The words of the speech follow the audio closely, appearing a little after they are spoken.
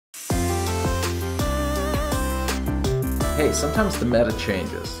hey, sometimes the meta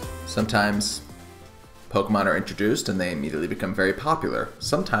changes. Sometimes Pokemon are introduced and they immediately become very popular.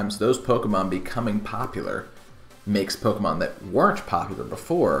 Sometimes those Pokemon becoming popular makes Pokemon that weren't popular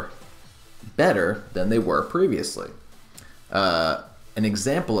before better than they were previously. An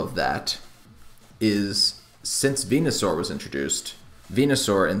example of that is since Venusaur was introduced,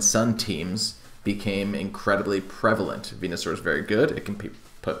 Venusaur in Sun teams became incredibly prevalent. Venusaur is very good. It can put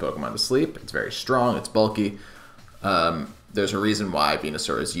Pokemon to sleep. It's very strong. It's bulky. There's a reason why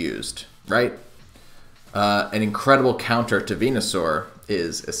Venusaur is used, right? An incredible counter to Venusaur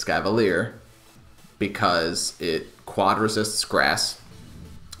is ESCAVALIER because it quad resists grass,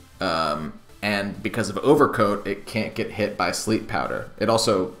 and because of Overcoat, it can't get hit by Sleep Powder. It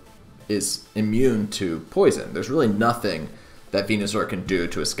also is immune to poison. There's really nothing that Venusaur can do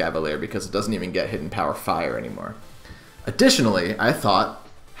to ESCAVALIER because it doesn't even get hit in Power Fire anymore. Additionally, I thought,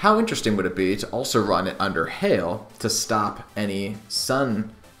 how interesting would it be to also run it under Hail to stop any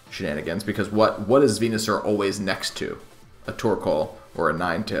Sun shenanigans, because what is Venusaur always next to? A Torkoal or a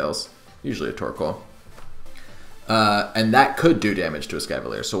Ninetales, usually a Torkoal. And that could do damage to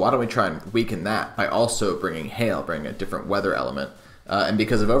ESCAVALIER, so why don't we try and weaken that by also bringing Hail, bringing a different weather element. And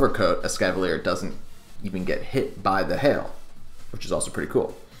because of Overcoat, ESCAVALIER doesn't even get hit by the Hail, which is also pretty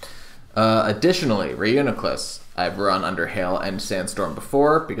cool. Additionally, Reuniclus, I've run under Hail and Sandstorm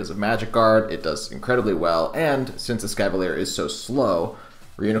before. Because of Magic Guard, it does incredibly well, and since ESCAVALIER is so slow,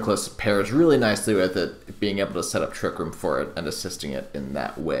 Reuniclus pairs really nicely with it, being able to set up Trick Room for it and assisting it in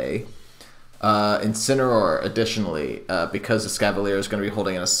that way. Incineroar, additionally, because ESCAVALIER is going to be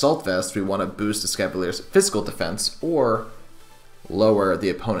holding an Assault Vest, we want to boost ESCAVALIER's physical defense or lower the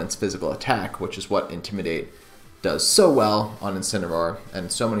opponent's physical attack, which is what Intimidate does so well on Incineroar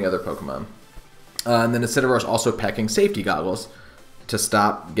and so many other Pokemon. And then Incineroar is also packing Safety Goggles to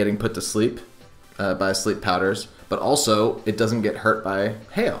stop getting put to sleep by Sleep Powders, but also it doesn't get hurt by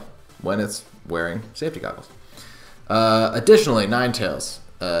Hail when it's wearing Safety Goggles. Additionally, Ninetales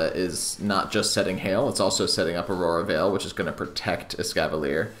is not just setting Hail, it's also setting up Aurora Veil, which is going to protect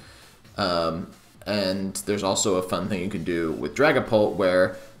ESCAVALIER. And there's also a fun thing you can do with Dragapult,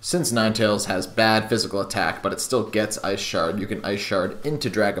 where since Ninetales has bad physical attack, but it still gets Ice Shard, you can Ice Shard into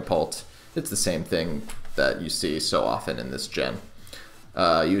Dragapult. It's the same thing that you see so often in this gen.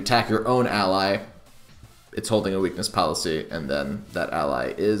 You attack your own ally, it's holding a weakness policy, and then that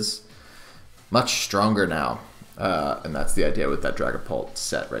ally is much stronger now. And that's the idea with that Dragapult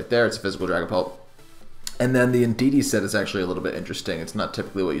set right there. It's a physical Dragapult. And then the Indeedee set is actually a little bit interesting. It's not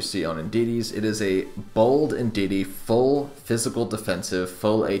typically what you see on Indeedees. It is a bold Indeedee, full physical defensive,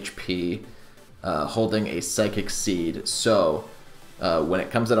 full HP, holding a Psychic Seed. So when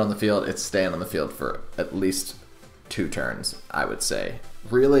it comes out on the field, it's staying on the field for at least 2 turns, I would say.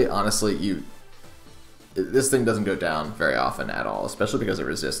 Really, honestly, this thing doesn't go down very often at all, especially because it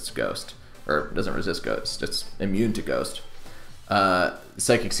resists Ghost. Or doesn't resist Ghost, it's immune to Ghost.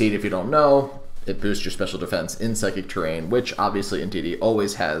 Psychic Seed, if you don't know, it boosts your special defense in Psychic Terrain, which obviously Indeedee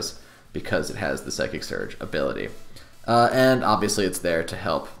always has because it has the Psychic Surge ability. And obviously it's there to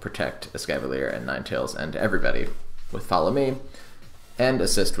help protect ESCAVALIER and Ninetales and everybody with Follow Me, and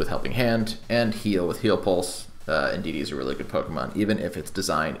assist with Helping Hand, and heal with Heal Pulse. Indeedee is a really good Pokemon, even if its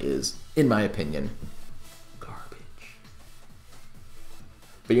design is, in my opinion, garbage.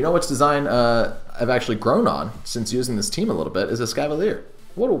 But you know which design I've actually grown on since using this team a little bit is ESCAVALIER.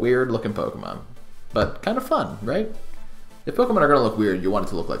 What a weird looking Pokemon, but kind of fun, right? If Pokemon are going to look weird, you want it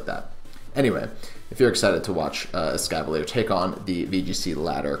to look like that. Anyway, if you're excited to watch ESCAVALIER take on the VGC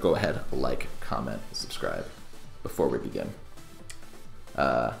ladder, go ahead, like, comment, subscribe before we begin.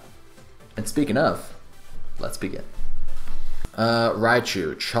 And speaking of, let's begin.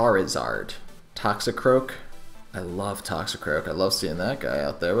 Raichu, Charizard, Toxicroak. I love Toxicroak. I love seeing that guy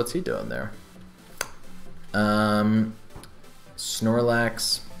out there. What's he doing there?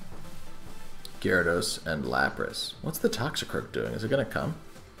 Snorlax, Gyarados, and Lapras. What's the Toxicroak doing? Is it gonna come?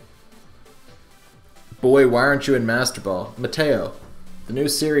 Boy, why aren't you in Master Ball? Mateo, the new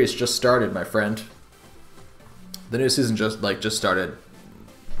series just started, my friend. The new season just started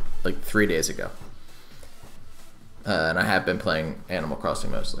like 3 days ago. And I have been playing Animal Crossing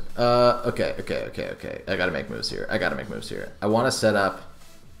mostly. Okay. I gotta make moves here. I want to set up...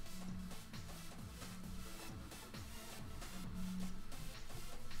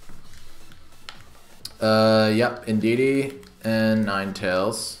 Yep, Indeedee and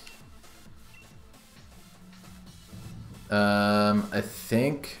Ninetales. I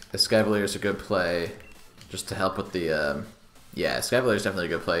think ESCAVALIER is a good play, just to help with the, yeah, ESCAVALIER is definitely a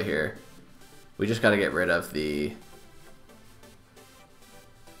good play here. We just gotta get rid of the...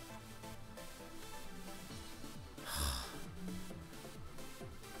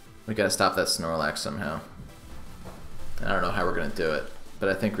 We gotta stop that Snorlax somehow. I don't know how we're gonna do it, but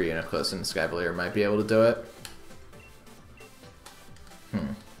I think Reuniclus and ESCAVALIER might be able to do it.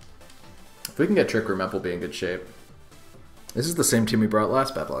 If we can get Trick Room up, we'll be in good shape. This is the same team we brought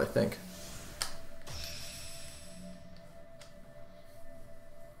last battle, I think.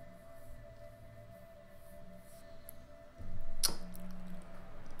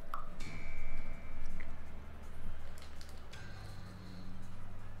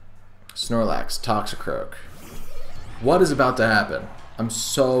 Snorlax, Toxicroak. What is about to happen? I'm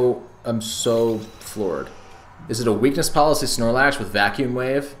so floored. Is it a weakness policy Snorlax with Vacuum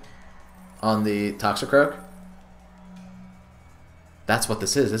Wave on the Toxicroak? That's what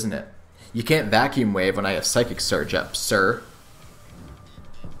this is, isn't it? You can't Vacuum Wave when I have Psychic Surge up, sir.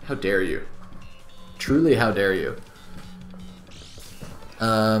 How dare you? Truly, how dare you?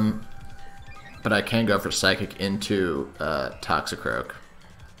 But I can go for Psychic into Toxicroak.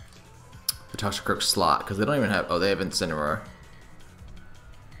 The Toxicroak slot, because they don't even have... Oh, they have Incineroar.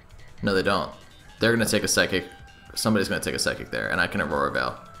 No, they don't. They're going to take a Psychic. Somebody's going to take a Psychic there, and I can Aurora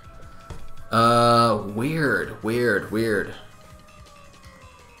Veil. Weird.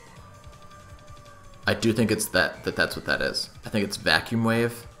 I do think it's that's what that is. I think it's Vacuum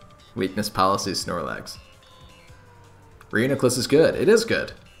Wave, Weakness Policy, Snorlax. Reuniclus is good. It is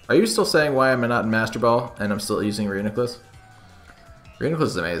good. Are you still saying why am I not in Master Ball and I'm still using Reuniclus? Reuniclus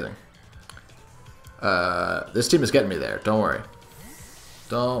is amazing. This team is getting me there. Don't worry.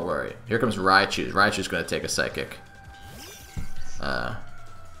 Don't worry. Here comes Raichu. Raichu's going to take a Psychic.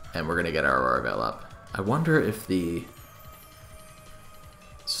 And we're going to get our Aurora Veil up. I wonder if the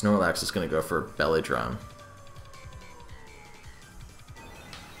Snorlax is going to go for Belly Drum.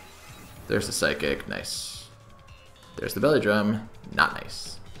 There's the Psychic. Nice. There's the Belly Drum. Not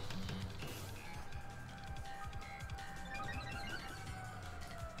nice.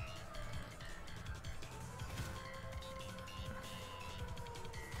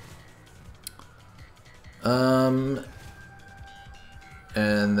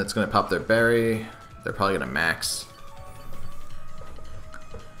 And that's going to pop their berry. They're probably going to max.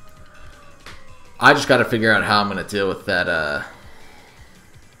 I just got to figure out how I'm going to deal with that,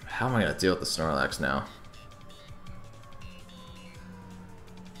 how am I going to deal with the Snorlax now?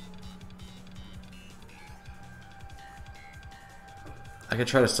 I could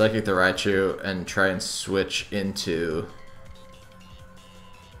try to Psychic the Raichu and try and switch into...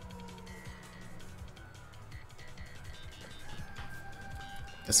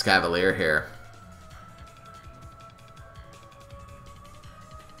 ESCAVALIER here.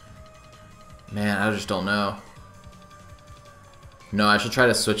 Man, I just don't know. No, I should try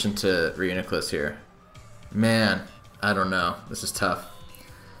to switch into Reuniclus here. Man, I don't know. This is tough.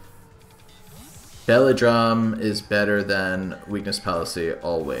 Belly Drum is better than Weakness Policy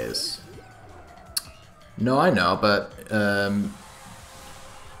always. No, I know, but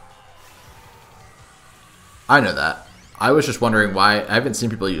I know that. I was just wondering why I haven't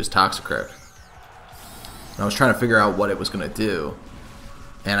seen people use Toxicroak. And I was trying to figure out what it was going to do.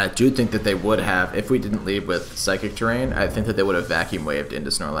 And I do think that they would have, if we didn't lead with Psychic Terrain, I think that they would have Vacuum Waved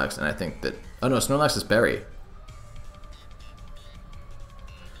into Snorlax. And I think that... Oh no, Snorlax is Berry.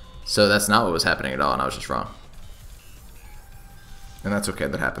 So that's not what was happening at all, and I was just wrong. And that's okay,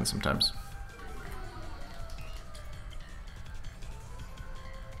 that happens sometimes.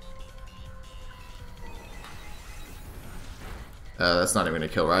 That's not even going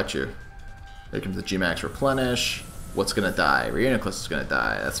to kill Raichu. There comes the G-Max Replenish. What's going to die? Reuniclus is going to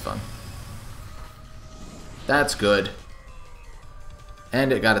die. That's fun. That's good.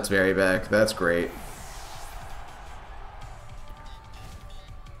 And it got its berry back. That's great.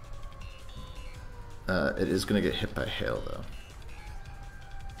 It is going to get hit by Hail, though.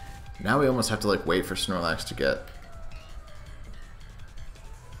 Now we almost have to like wait for Snorlax to get...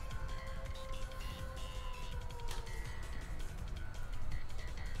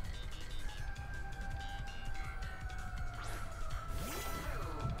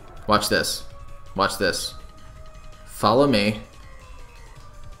 Watch this. Watch this. Follow me.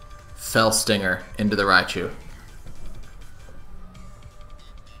 Fell Stinger into the Raichu.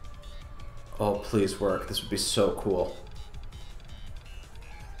 Oh, please work. This would be so cool.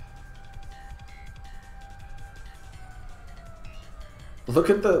 Look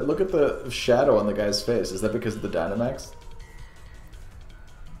at the shadow on the guy's face. Is that because of the Dynamax?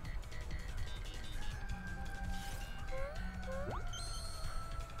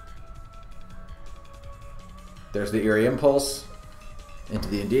 There's the Eerie Impulse into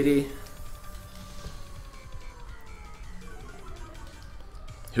the Indeedee.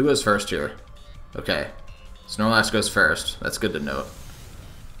 Who goes first here? Okay. Snorlax goes first. That's good to note.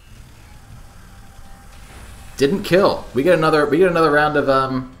 Didn't kill. We get another round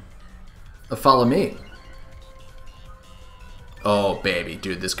of follow me. Oh baby,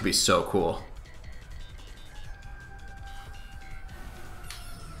 dude, this could be so cool.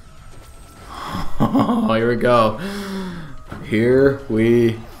 Oh, here we go. Here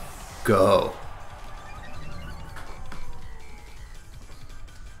we go.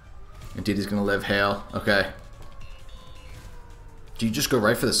 Indeed, he's gonna live. Hail. Okay. Do you just go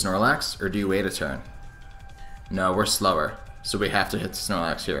right for the Snorlax, or do you wait a turn? No, we're slower, so we have to hit the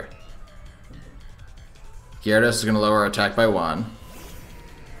Snorlax here. Gyarados is gonna lower our attack by 1.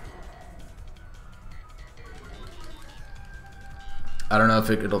 I don't know if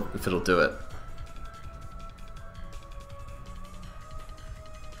it'll do it.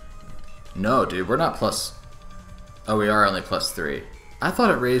 No, dude, we're not plus. Oh, we are only +3. I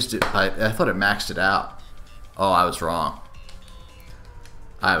thought it raised it. I thought it maxed it out. Oh, I was wrong.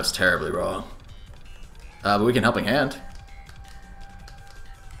 I was terribly wrong. But we can Helping Hand,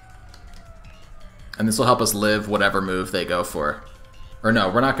 and this will help us live whatever move they go for. Or no,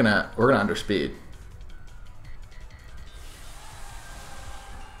 we're gonna underspeed.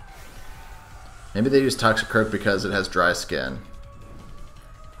 Maybe they use Toxicroak because it has dry skin.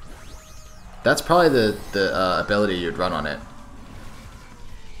 That's probably the ability you'd run on it.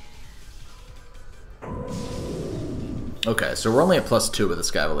 Okay, so we're only at +2 with the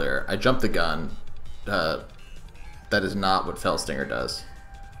Escavalier. I jumped the gun. That is not what Fell Stinger does.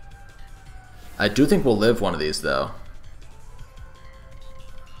 I do think we'll live one of these, though.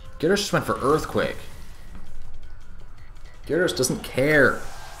 Gyarados just went for Earthquake. Gyarados doesn't care.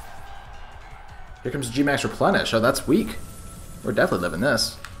 Here comes G-Max Replenish. Oh, that's weak. We're definitely living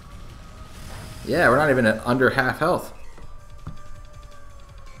this. Yeah, we're not even at under half health.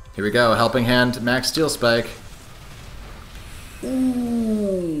 Here we go. Helping Hand, Max Steel Spike.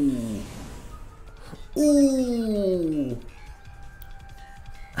 Ooh. Ooh.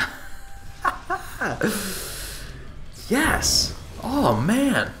 Yes. Oh,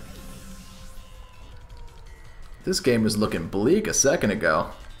 man. This game was looking bleak a second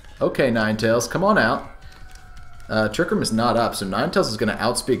ago. Okay, Ninetales, come on out. Trick Room is not up, so Ninetales is going to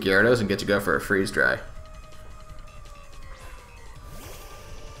outspeed Gyarados and get to go for a Freeze Dry.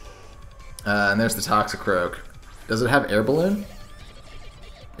 And there's the Toxicroak. Does it have Air Balloon?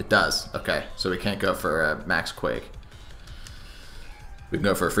 It does. Okay, so we can't go for Max Quake. We can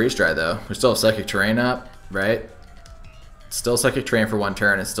go for a Freeze Dry, though. We still have Psychic Terrain up, right? Still Psychic Terrain for 1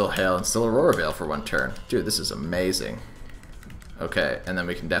 turn, and still Hail, and still Aurora Veil for 1 turn. Dude, this is amazing. Okay, and then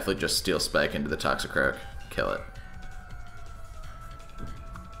we can definitely just Steel Spike into the Toxicroak. Kill it.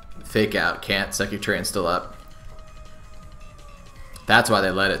 Fake Out. Can't. Psychic Terrain's still up. That's why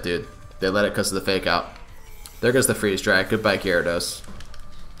they let it, dude. They let it because of the Fake Out. There goes the Freeze Dry. Goodbye, Gyarados.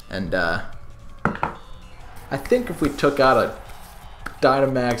 And, I think if we took out a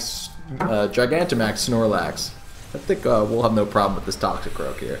Dynamax, Gigantamax Snorlax, I think we'll have no problem with this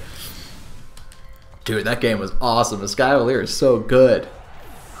Toxicroak here. Dude, that game was awesome. The Escavalier is so good.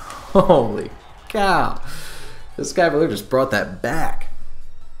 Holy cow. The Escavalier just brought that back.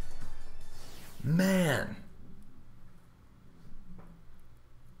 Man.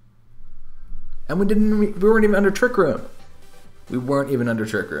 And we weren't even under Trick Room. We weren't even under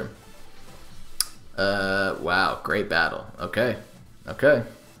Trick Room. Wow, great battle. Okay. Okay.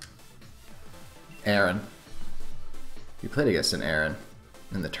 Aaron. You played against an Aaron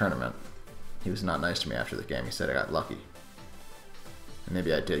in the tournament. He was not nice to me after the game. He said I got lucky. And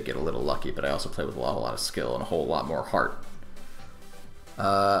maybe I did get a little lucky, but I also played with a lot of skill and a whole lot more heart.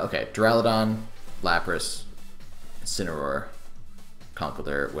 Okay, Duraludon, Lapras, Incineroar,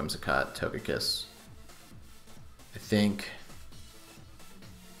 Conkeldurr, Whimsicott, Togekiss. I think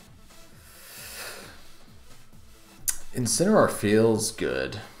Incineroar feels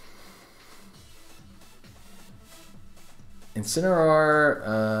good.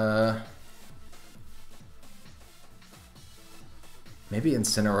 Incineroar, maybe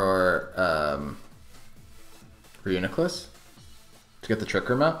Incineroar, Reuniclus to get the Trick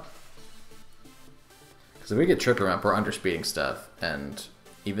Room up. Because if we get Trick Room up, we're underspeeding stuff, and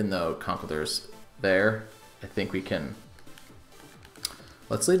even though Conkeldurr's there, I think we can.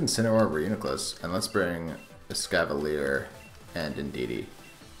 Let's lead Incineroar, Reuniclus, and let's bring Escavalier and Indeedee.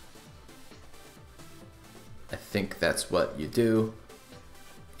 I think that's what you do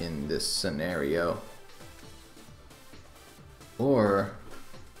in this scenario. Or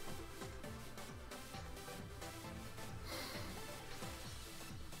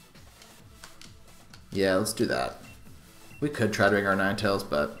yeah, let's do that. We could try to bring our Ninetales,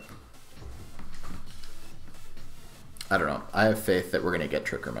 but I don't know. I have faith that we're going to get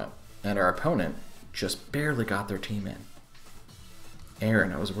Trick Room up. And our opponent just barely got their team in.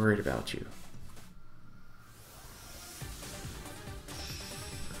 Aaron, I was worried about you.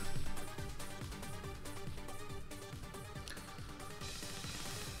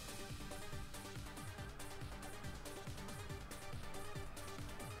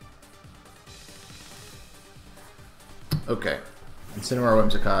 Okay. Incineroar,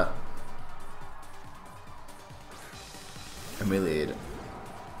 Whimsicott. And we lead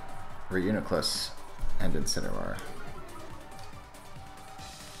Reuniclus and Incineroar.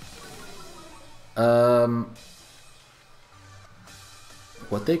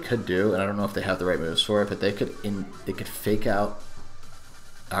 What they could do, and I don't know if they have the right moves for it, but they could fake out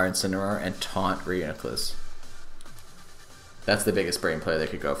our Incineroar and taunt Reuniclus. That's the biggest brain play they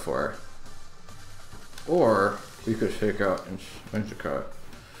could go for. Or we could fake out Whimsicott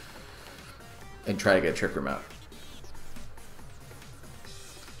and try to get a Trick Room out.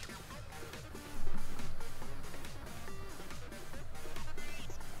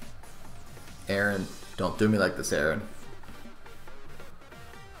 Aaron, don't do me like this, Aaron.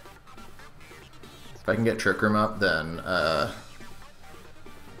 If I can get Trick Room up, then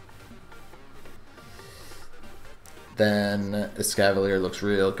ESCAVALIER looks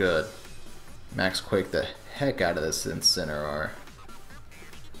real good. Max Quake the heck out of this Incineroar.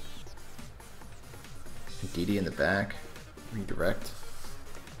 DD in the back. Redirect.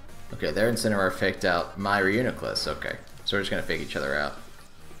 Okay, their Incineroar faked out my Reuniclus. Okay, so we're just gonna fake each other out.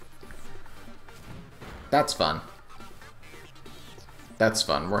 That's fun. That's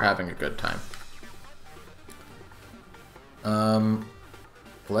fun. We're having a good time.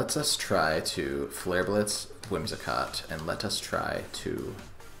 Let us try to Flare Blitz Whimsicott, and let us try to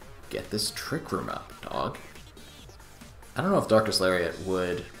get this Trick Room up, dog. I don't know if Darkest Lariat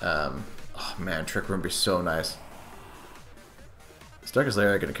would... oh man, Trick Room would be so nice. Is Darkest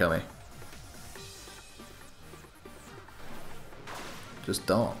Lariat gonna kill me? Just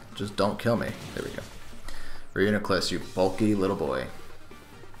don't kill me. There we go. Reuniclus, you bulky little boy.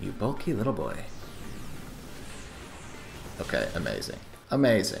 You bulky little boy. Okay, amazing.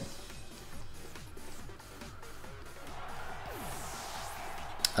 Amazing.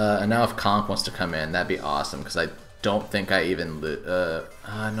 And now if Conk wants to come in, that'd be awesome, because I don't think I even... no,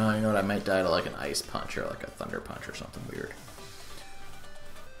 you know what? I might die to like an Ice Punch or like a Thunder Punch or something weird.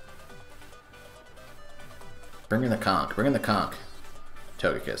 Bring in the Conk. Bring in the Conk.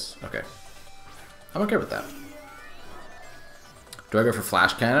 Togekiss. Okay. I'm okay with that. Do I go for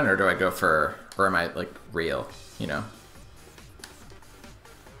Flash Cannon, or do I go for... Or am I, like, real, you know?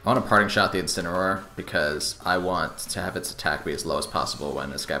 I want to Parting Shot the Incineroar, because I want to have its attack be as low as possible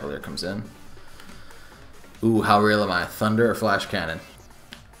when ESCAVALIER comes in. Ooh, how real am I? Thunder or Flash Cannon?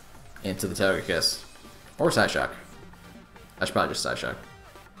 Into the Togekiss. Or Psyshock. I should probably just Psyshock.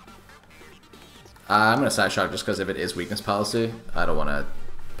 I'm going to Psyshock just because if it is weakness policy, I don't want to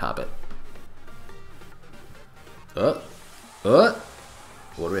pop it. What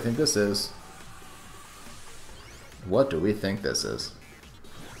do we think this is? What do we think this is?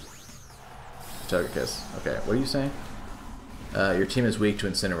 Togekiss. Okay, what are you saying? Your team is weak to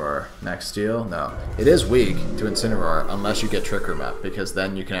Incineroar. Max Steel? No. It is weak to Incineroar unless you get Trick Room up, because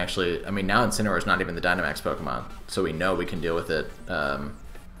then you can actually... I mean, now Incineroar is not even the Dynamax Pokemon, so we know we can deal with it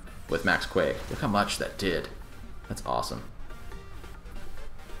with Max Quake. Look how much that did. That's awesome.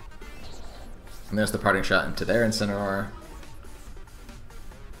 And there's the Parting Shot into their Incineroar.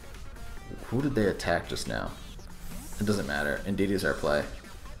 Who did they attack just now? It doesn't matter. Indeedee our play.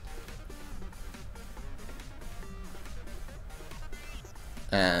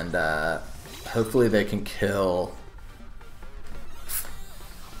 And hopefully they can kill...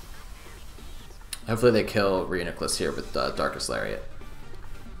 Hopefully they kill Reuniclus here with Darkest Lariat.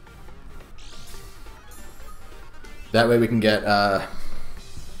 That way we can get our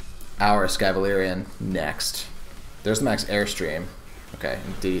ESCAVALIER in next. There's the max Airstream. Okay,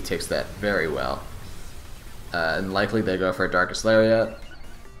 Indeedee takes that very well. And likely they go for a Darkest Lariat.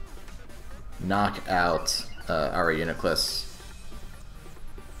 Knock out our Reuniclus.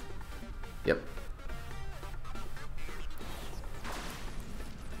 Yep.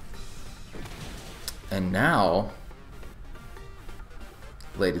 And now,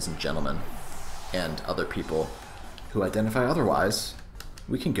 ladies and gentlemen, and other people who identify otherwise,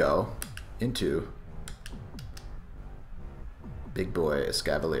 we can go into Big Boy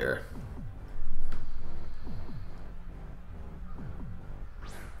ESCAVALIER.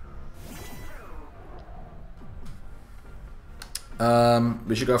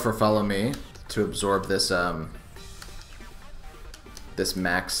 We should go for Follow Me to absorb this this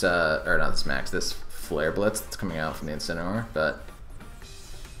max or not this max, this Flare Blitz that's coming out from the Incineroar, but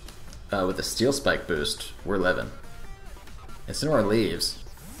with the Steel Spike boost, we're living. Incineroar leaves,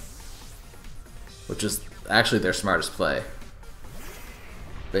 which is actually their smartest play.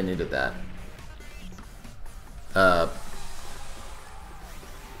 They needed that.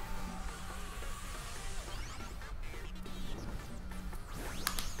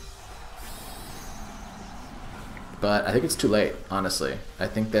 But I think it's too late, honestly. I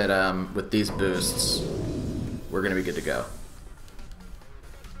think that with these boosts, we're going to be good to go.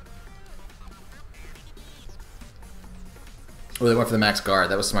 Oh, they went for the max guard.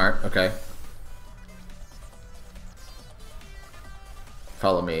 That was smart. Okay.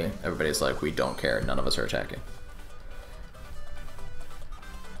 Follow me. Everybody's like, we don't care. None of us are attacking.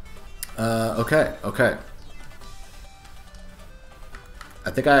 Okay. Okay. I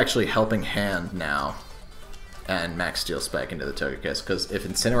think I actually Helping Hand now. And max Steel Spike into the Togekiss, because if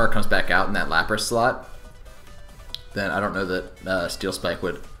Incineroar comes back out in that Lapras slot, then I don't know that Steel Spike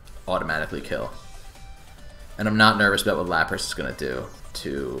would automatically kill. And I'm not nervous about what Lapras is going to do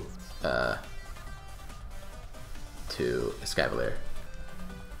to Escavalier.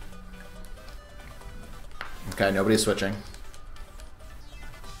 Okay, nobody's switching.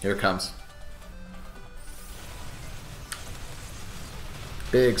 Here it comes.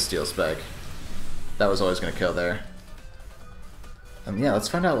 Big Steel Spike. That was always going to kill there. Yeah, let's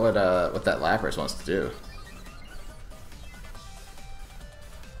find out what that Lapras wants to do.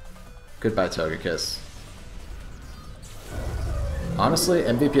 Goodbye, Togekiss. Honestly,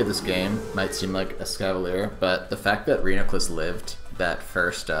 MVP of this game might seem like Escavalier, but the fact that Rhenoclus lived that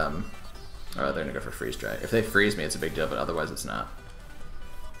first... oh, they're going to go for Freeze Dry. If they freeze me, it's a big deal, but otherwise it's not.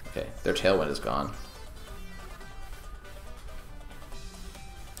 Okay, their Tailwind is gone.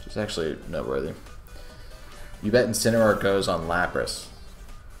 Which is actually noteworthy. You bet Incineroar goes on Lapras.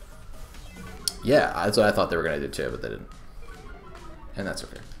 Yeah, that's what I thought they were going to do too, but they didn't. And that's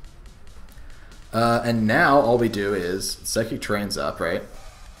okay. And now all we do is Psychic Terrain's up, right?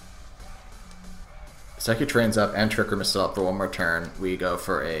 Psychic Terrain's up and Trick Room is still up for one more turn. We go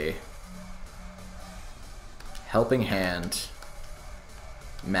for a Helping Hand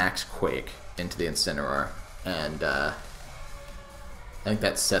Max Quake into the Incineroar. And I think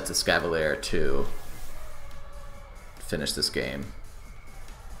that sets Escavalier to finish this game.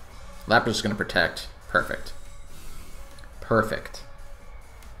 Lapras is going to protect. Perfect. Perfect.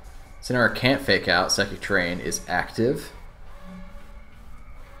 Incineroar can't fake out. Psychic Terrain is active.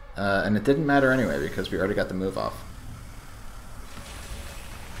 And it didn't matter anyway because we already got the move off.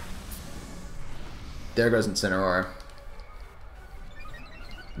 There goes Incineroar.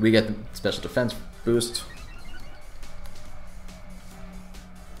 We get the special defense boost.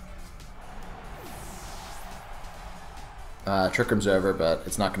 Trick Room's over, but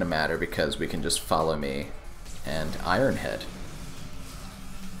it's not going to matter because we can just follow me and Iron Head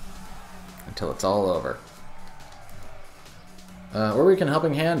until it's all over. Or we can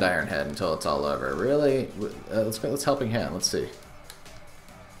Helping Hand Iron Head until it's all over. Really? Let's Helping Hand. Let's see.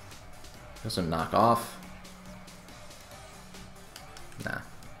 There's some knock off. Nah.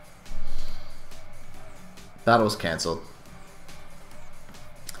 Battle was cancelled.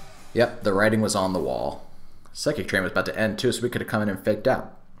 Yep, the writing was on the wall. Psychic Terrain was about to end too, so we could have come in and faked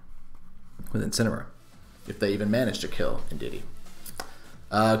out with Incineroar. If they even managed to kill Indeedee.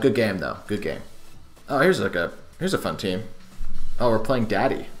 Good game though, good game. Oh, here's a fun team. Oh, we're playing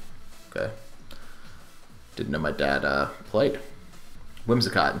Daddy. Okay. Didn't know my dad played.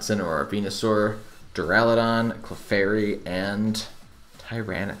 Whimsicott, Incineroar, Venusaur, Duraludon, Clefairy, and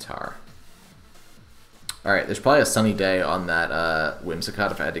Tyranitar. Alright, there's probably a sunny day on that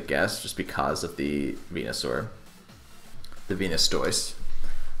Whimsicott if I had to guess, just because of the Venusaur. The Venustoise.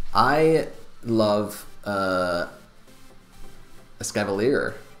 I love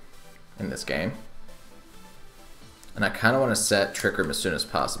Escavalier in this game. And I kind of want to set Trick Room as soon as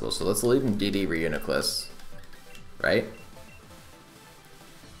possible, so let's leave Indeedee Reuniclus. Right?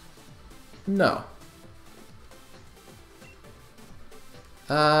 No.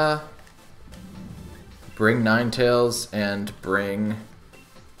 Bring Ninetales and bring...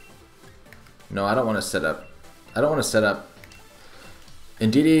 No, I don't want to set up... I don't want to set up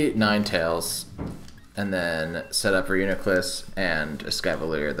Indeedee Ninetales and then set up Reuniclus and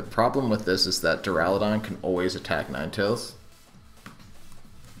Escavalier. The problem with this is that Duraludon can always attack Ninetales.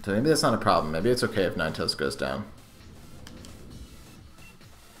 So maybe that's not a problem. Maybe it's okay if Ninetales goes down.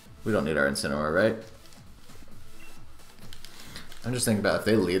 We don't need our Incineroar, right? I'm just thinking about if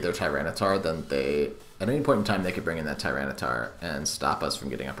they lead their Tyranitar, then they... At any point in time, they could bring in that Tyranitar and stop us from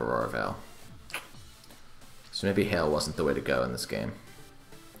getting up Aurora Veil. So maybe Hail wasn't the way to go in this game.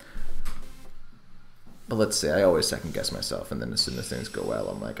 But let's see, I always second guess myself, and then as soon as things go well,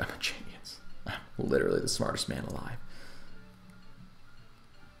 I'm like, I'm a genius. I'm literally the smartest man alive.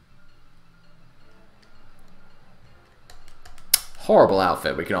 Horrible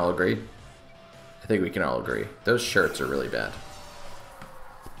outfit, we can all agree. I think we can all agree. Those shirts are really bad.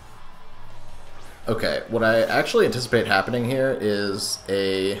 Okay, what I actually anticipate happening here is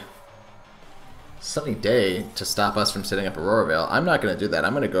a sunny day to stop us from setting up Aurora Veil. I'm not going to do that.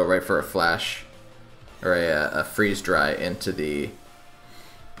 I'm going to go right for a flash, or a freeze dry into the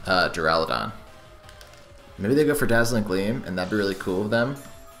Duraludon. Maybe they go for Dazzling Gleam, and that'd be really cool of them.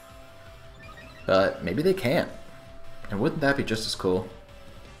 But maybe they can't. And wouldn't that be just as cool?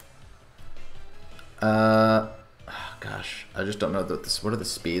 Gosh, I just don't know what are the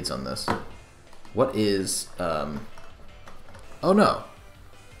speeds on this? What is, oh no,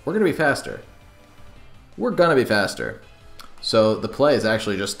 we're gonna be faster. We're gonna be faster. So the play is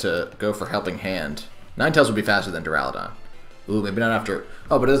actually just to go for Helping Hand. Ninetales would be faster than Duraludon. Ooh, maybe not after,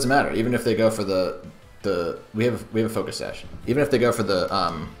 oh, but it doesn't matter. Even if they go for we have a Focus Sash. Even if they go for the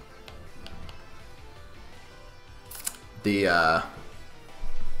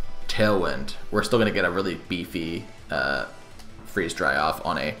Tailwind, we're still gonna get a really beefy freeze dry off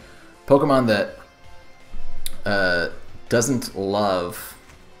on a Pokemon that doesn't love.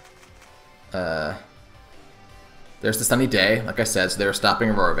 There's the sunny day, like I said, so they're stopping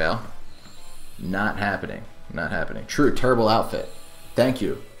Aurora Veil. Not happening. Not happening. True, terrible outfit. Thank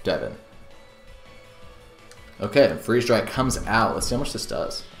you, Devin. Okay, freeze dry comes out. Let's see how much this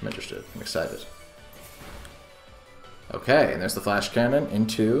does. I'm interested. I'm excited. Okay, and there's the Flash Cannon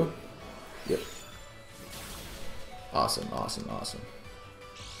into... Yep. Awesome, awesome, awesome.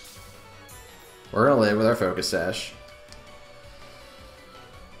 We're going to live with our Focus Sash.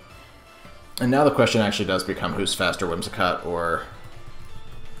 And now the question actually does become who's faster, Whimsicott or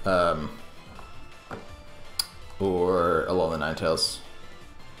Alolan Ninetales.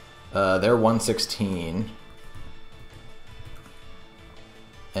 They're 116.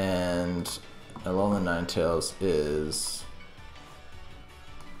 And Alolan Ninetales is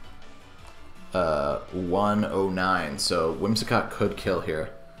 109. So Whimsicott could kill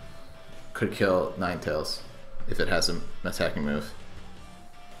here. Could kill Ninetales if it has an attacking move.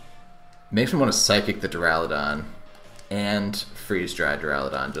 Makes me want to Psychic the Duraludon and Freeze Dry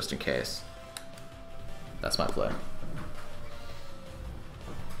Duraludon just in case. That's my play.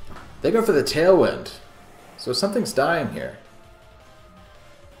 They go for the Tailwind. So something's dying here.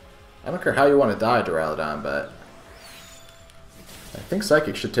 I don't care how you want to die, Duraludon, but I think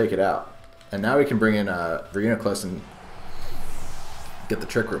Psychic should take it out. And now we can bring in Reuniclus and get the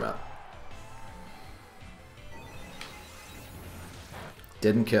Trick Room up.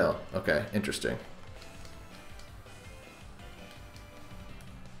 Didn't kill. Okay, interesting.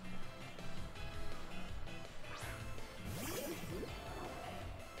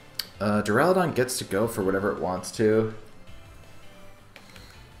 Duraludon gets to go for whatever it wants to.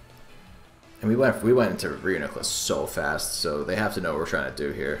 And we went into Reuniclus so fast, so they have to know what we're trying to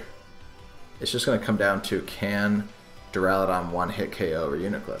do here. It's just going to come down to, can Duraludon one-hit KO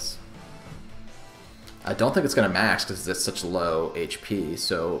Reuniclus? I don't think it's going to max because it's such low HP,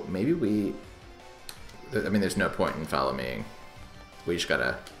 so maybe we... I mean, there's no point in follow meing. We just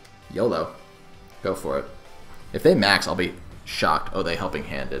gotta YOLO. Go for it. If they max, I'll be shocked. Oh, they Helping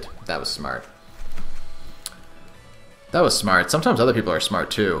Handed. That was smart. That was smart. Sometimes other people are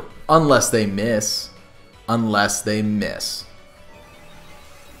smart too. Unless they miss. Unless they miss.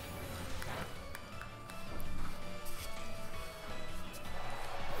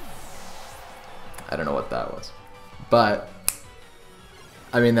 I don't know what that was. But,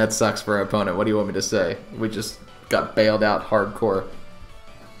 I mean, that sucks for our opponent. What do you want me to say? We just got bailed out hardcore.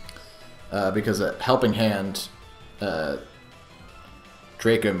 Because a Helping Hand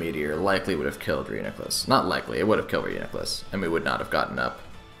Draco Meteor likely would have killed Reuniclus. Not likely, it would have killed Reuniclus. And we would not have gotten up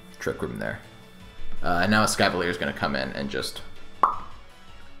Trick Room there. And now ESCAVALIER is going to come in and just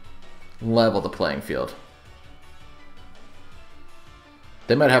level the playing field.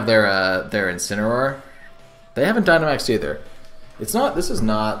 They might have their Incineroar. They haven't Dynamaxed either. It's not. This is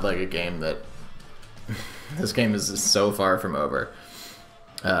not like a game that. This game is so far from over.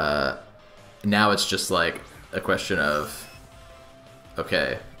 Now it's just like a question of,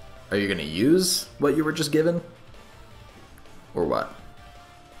 okay, are you going to use what you were just given, or what?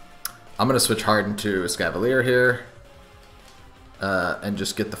 I'm going to switch hard into ESCAVALIER here, and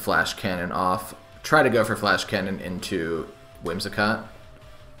just get the Flash Cannon off. Try to go for Flash Cannon into Whimsicott.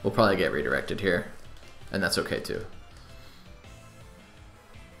 We'll probably get redirected here, and that's okay too.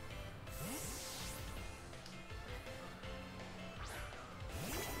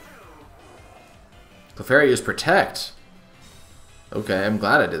 Clefairy used Protect. Okay, I'm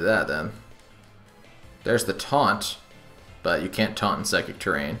glad I did that then. There's the taunt, but you can't taunt in Psychic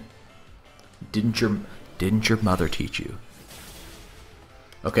Terrain. Didn't your mother teach you?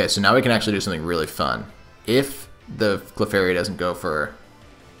 Okay, so now we can actually do something really fun. If the Clefairy doesn't go for...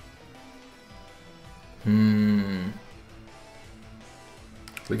 We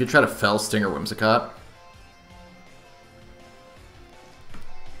could try to Fell Stinger Whimsicott.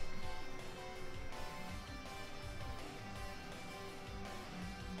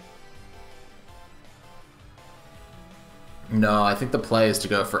 No, I think the play is to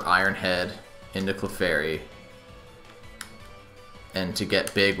go for Iron Head into Clefairy and to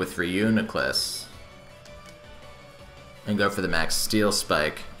get big with Reuniclus and go for the max Steel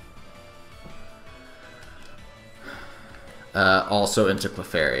Spike. Also into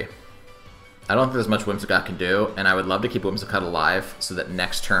Clefairy. I don't think there's much Whimsicott can do, and I would love to keep Whimsicott alive so that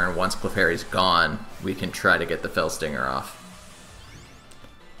next turn, once Clefairy's gone, we can try to get the Fell Stinger off.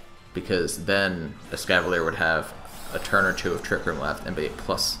 Because then Escavalier would have a turn or two of Trick Room left and be a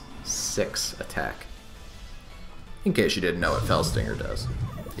 +6 attack. In case you didn't know what Fell Stinger does.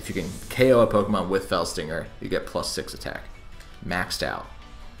 If you can KO a Pokemon with Fell Stinger, you get +6 attack. Maxed out.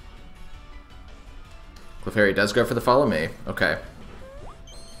 Clefairy does go for the Follow Me. Okay.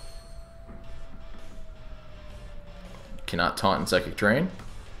 Cannot taunt in Psychic Terrain.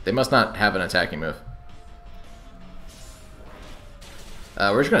 They must not have an attacking move.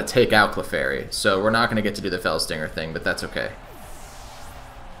 We're just going to take out Clefairy, so we're not going to get to do the Fell Stinger thing, but that's okay.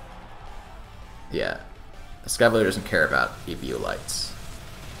 Yeah. Escavalier doesn't care about Eviolites.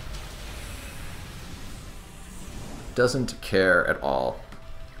 Doesn't care at all.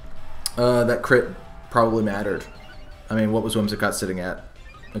 That crit probably mattered. I mean, what was Whimsicott sitting at?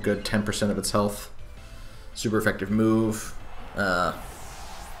 A good 10% of its health. Super effective move. The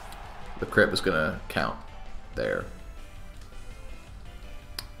crit was going to count there.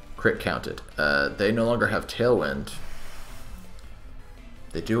 Crit counted. They no longer have Tailwind.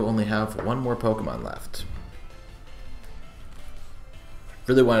 They do only have one more Pokemon left.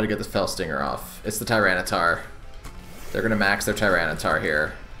 Really wanted to get this Fell Stinger off. It's the Tyranitar. They're going to max their Tyranitar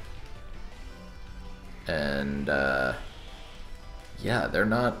here. And, yeah, they're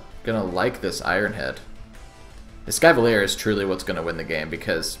not going to like this Iron Head. Escavalier is truly what's going to win the game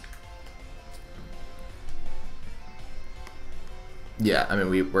because... Yeah, I mean,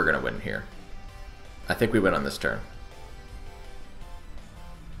 we're going to win here. I think we win on this turn.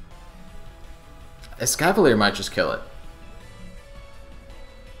 Escavalier might just kill it.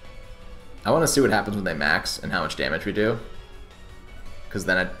 I want to see what happens when they max and how much damage we do. Because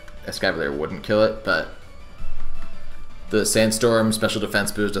then Escavalier wouldn't kill it, but... The Sandstorm special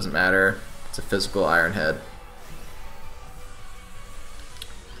defense boost doesn't matter. It's a physical Iron Head.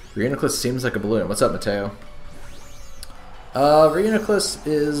 Reuniclus seems like a balloon. What's up, Mateo? Reuniclus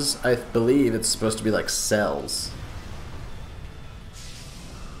is, I believe, it's supposed to be like cells.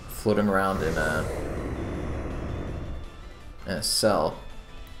 Floating around in a cell.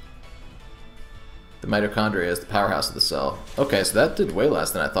 The mitochondria is the powerhouse of the cell. Okay, so that did way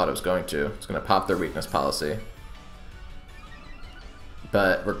less than I thought it was going to. It's going to pop their weakness policy.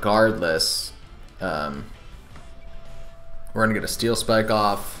 But regardless, we're going to get a Steel Spike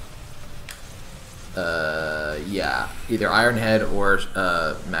off. Yeah, either Iron Head or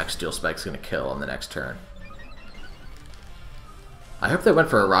Max Steel Spike's going to kill on the next turn. I hope they went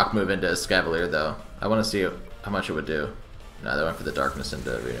for a Rock move into Escavalier, though. I want to see how much it would do. No, they went for the Darkness into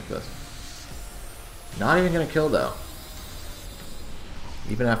Reuniclus. Not even going to kill, though.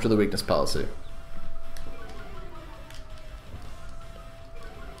 Even after the weakness policy.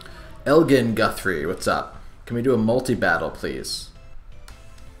 Elgin Guthrie, what's up? Can we do a multi-battle, please?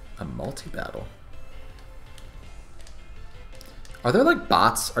 A multi-battle? Are there like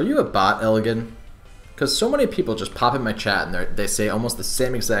bots? Are you a bot, Elgin? Because so many people just pop in my chat and they say almost the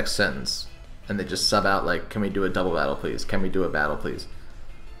same exact sentence. And they just sub out like, can we do a double battle, please? Can we do a battle, please?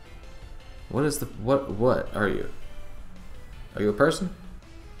 What is the... What are you? Are you a person?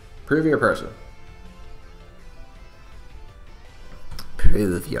 Prove you're a person.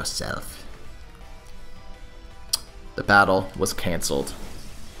 Prove yourself. The battle was cancelled.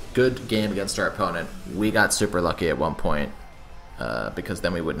 Good game against our opponent. We got super lucky at one point. Because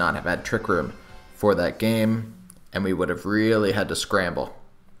then we would not have had Trick Room for that game. And we would have really had to scramble.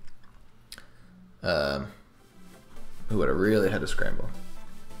 We would have really had to scramble.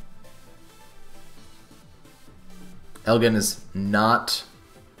 Elgin is not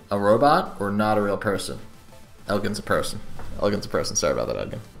a robot or not a real person. Elgin's a person. Elgin's a person. Sorry about that,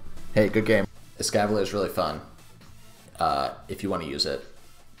 Elgin. Hey, good game. Escavalier is really fun. If you want to use it,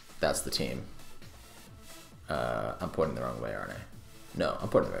 that's the team. I'm pointing the wrong way, aren't I? No, I'm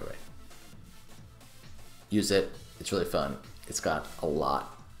pointing the right way. Use it. It's really fun. It's got a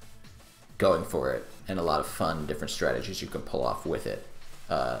lot going for it and a lot of fun different strategies you can pull off with it.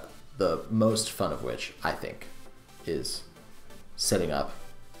 The most fun of which, I think, is setting up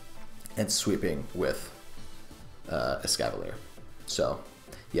and sweeping with ESCAVALIER. So,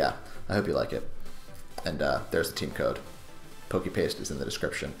 yeah, I hope you like it. And there's the team code. POKEPASTE is in the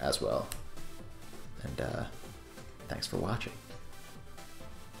description as well. And thanks for watching.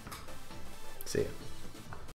 See ya.